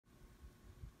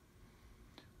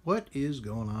What is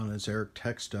going on? It's Eric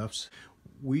Tech Stuffs.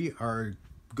 We are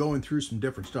going through some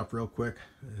different stuff real quick.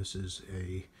 This is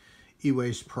a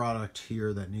e-waste product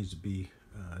here that needs to be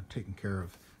taken care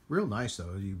of. Real nice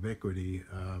though, Ubiquiti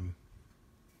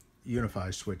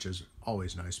UniFi switches,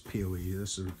 always nice. PoE.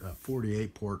 This is a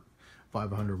 48 port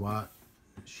 500 watt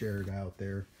shared out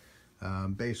there.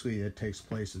 Basically it takes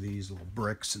place of these little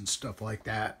bricks and stuff like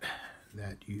that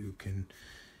you can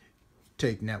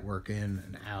take network in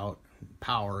and out,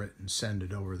 power it, and send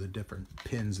it over the different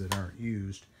pins that aren't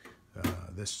used.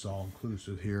 This is all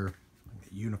inclusive here.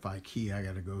 UniFi key I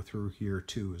got to go through here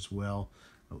too as well.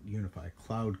 UniFi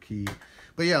cloud key.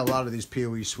 But yeah, a lot of these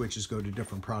PoE switches go to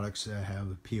different products that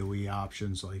have PoE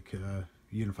options, like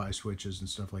UniFi switches and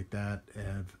stuff like that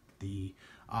have the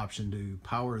option to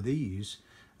power these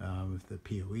with the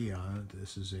PoE on it.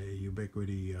 This is a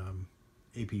Ubiquiti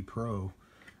AP Pro,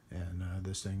 and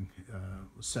this thing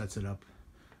sets it up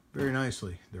very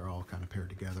nicely. They're all kind of paired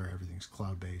together. Everything's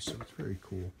cloud-based, so it's very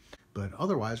cool. But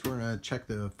otherwise, we're going to check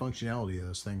the functionality of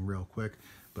this thing real quick.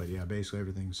 But yeah, basically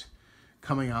everything's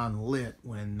coming on lit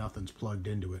when nothing's plugged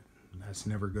into it. That's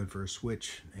never good for a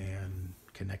switch, and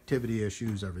connectivity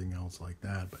issues, everything else like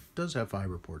that. But it does have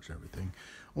fiber ports and everything.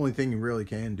 Only thing you really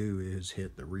can do is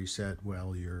hit the reset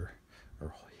while you're,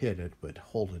 or hit it, but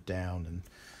hold it down and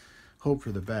hope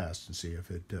for the best and see if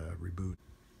it reboots.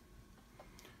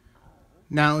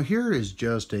 Now here is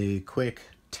just a quick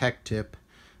tech tip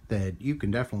that you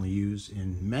can definitely use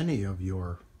in many of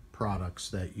your products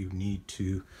that you need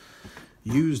to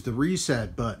use the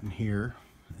reset button here.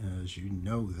 As you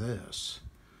know, this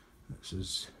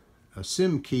is a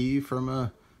SIM key from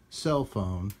a cell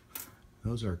phone.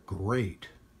 Those are great.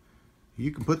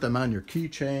 You can put them on your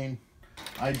keychain.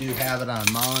 I do have it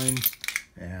on mine,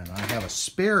 and I have a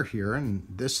spare here, and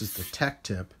this is the tech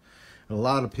tip. A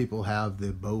lot of people have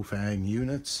the Bofang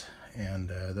units, and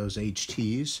those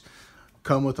HTs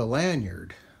come with a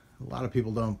lanyard. A lot of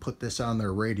people don't put this on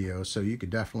their radio, so you could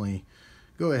definitely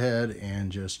go ahead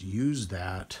and just use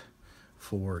that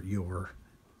for your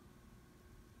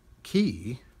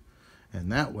key,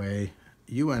 and that way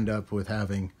you end up with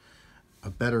having a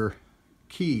better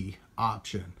key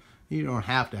option. You don't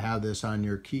have to have this on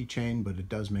your keychain, but it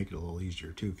does make it a little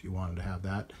easier too if you wanted to have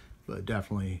that. But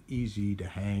definitely easy to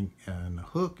hang and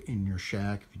hook in your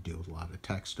shack if you deal with a lot of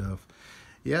tech stuff.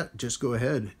 Yeah, just go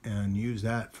ahead and use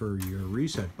that for your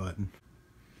reset button.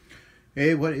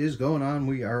 Hey, what is going on?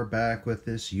 We are back with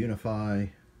this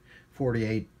UniFi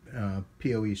 48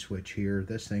 PoE switch here.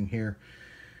 This thing here,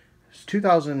 it's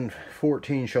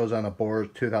 2014 shows on the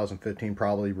board, 2015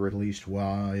 probably released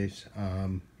wise.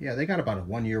 Yeah, they got about a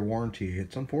 1-year warranty.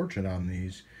 It's unfortunate on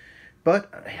these,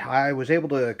 but I was able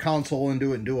to console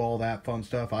into it and do all that fun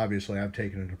stuff. Obviously, I've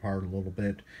taken it apart a little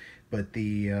bit, but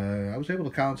I was able to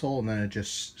console, and then it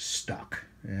just stuck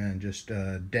and just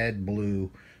dead blue.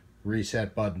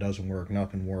 Reset button doesn't work,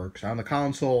 nothing works. On the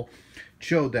console, it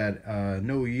showed that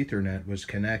no Ethernet was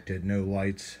connected, no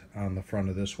lights on the front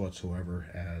of this whatsoever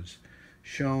as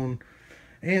shown.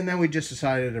 And then we just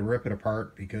decided to rip it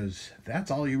apart because that's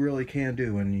all you really can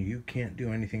do, and you can't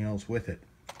do anything else with it.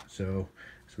 So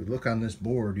as we look on this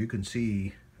board, you can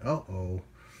see,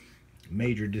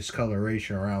 major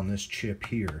discoloration around this chip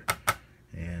here.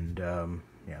 And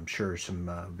yeah, I'm sure some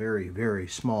very, very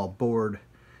small board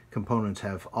components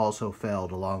have also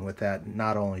failed along with that,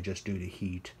 not only just due to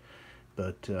heat,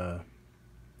 but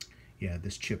yeah,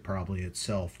 this chip probably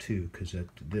itself too, because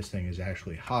this thing is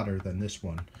actually hotter than this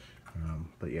one.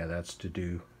 But yeah, that's to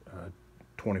do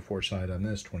 24 side on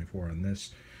this, 24 on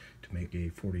this, to make a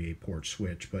 48 port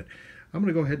switch. But I'm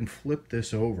going to go ahead and flip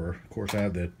this over. Of course, I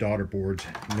have the daughter boards,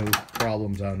 no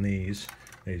problems on these.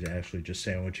 These actually just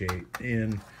sandwich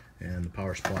in, and the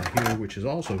power supply here, which is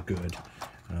also good.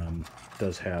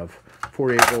 Does have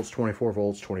 48 volts, 24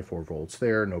 volts, 24 volts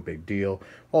there, no big deal.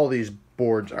 All these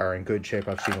boards are in good shape.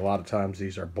 I've seen a lot of times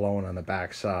these are blown on the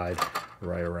back side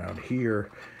right around here,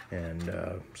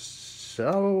 and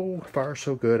so far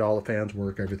so good. All the fans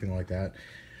work, everything like that.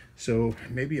 So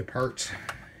maybe a parts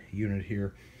unit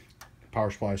here.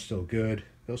 Power supply is still good.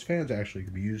 Those fans actually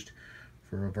can be used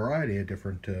for a variety of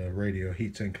different radio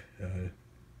heatsink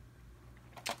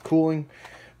cooling,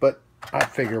 but I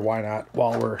figure why not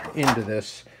while we're into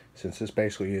this, since this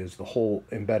basically is the whole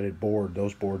embedded board.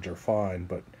 Those boards are fine,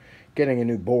 but getting a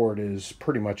new board is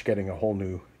pretty much getting a whole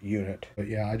new unit. But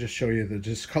yeah, I just show you the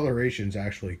discoloration is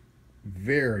actually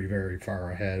very, very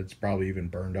far ahead. It's probably even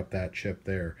burned up that chip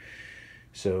there.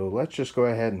 So let's just go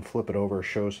ahead and flip it over,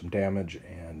 show some damage,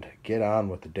 and get on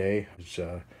with the day. It's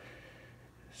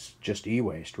just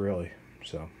e-waste, really.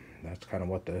 So that's kind of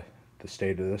what the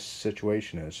state of this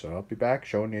situation is. So I'll be back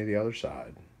showing you the other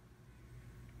side.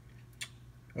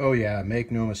 Oh yeah,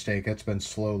 make no mistake, it's been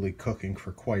slowly cooking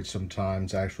for quite some time.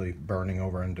 It's actually burning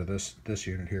over into this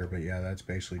unit here, but yeah, that's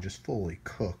basically just fully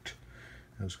cooked.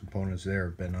 Those components there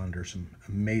have been under some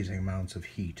amazing amounts of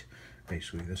heat.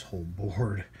 Basically, this whole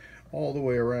board all the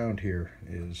way around here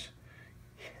is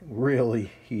really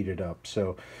heated up.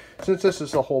 So since this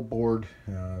is the whole board,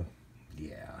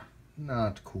 yeah,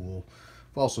 not cool.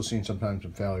 I've also seen sometimes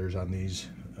some failures on these,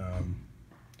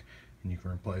 and you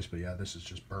can replace, but yeah, this is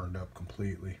just burned up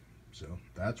completely. So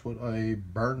that's what a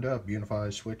burned up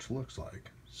UniFi switch looks like.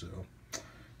 So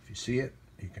if you see it,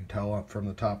 you can tell up from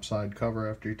the top side cover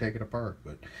after you take it apart.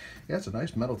 But yeah, it's a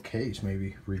nice metal case.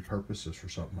 Maybe repurpose this for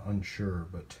something, unsure.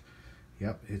 But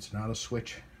yep, it's not a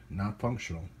switch, not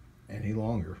functional any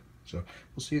longer. So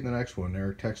we'll see in the next one.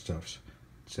 Eric Tech Stuff's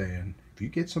saying, if you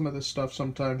get some of this stuff,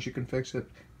 sometimes you can fix it.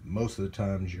 Most of the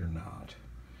times you're not.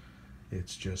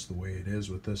 It's just the way it is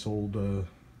with this old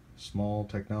small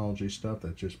technology stuff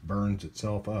that just burns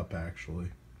itself up,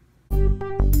 actually.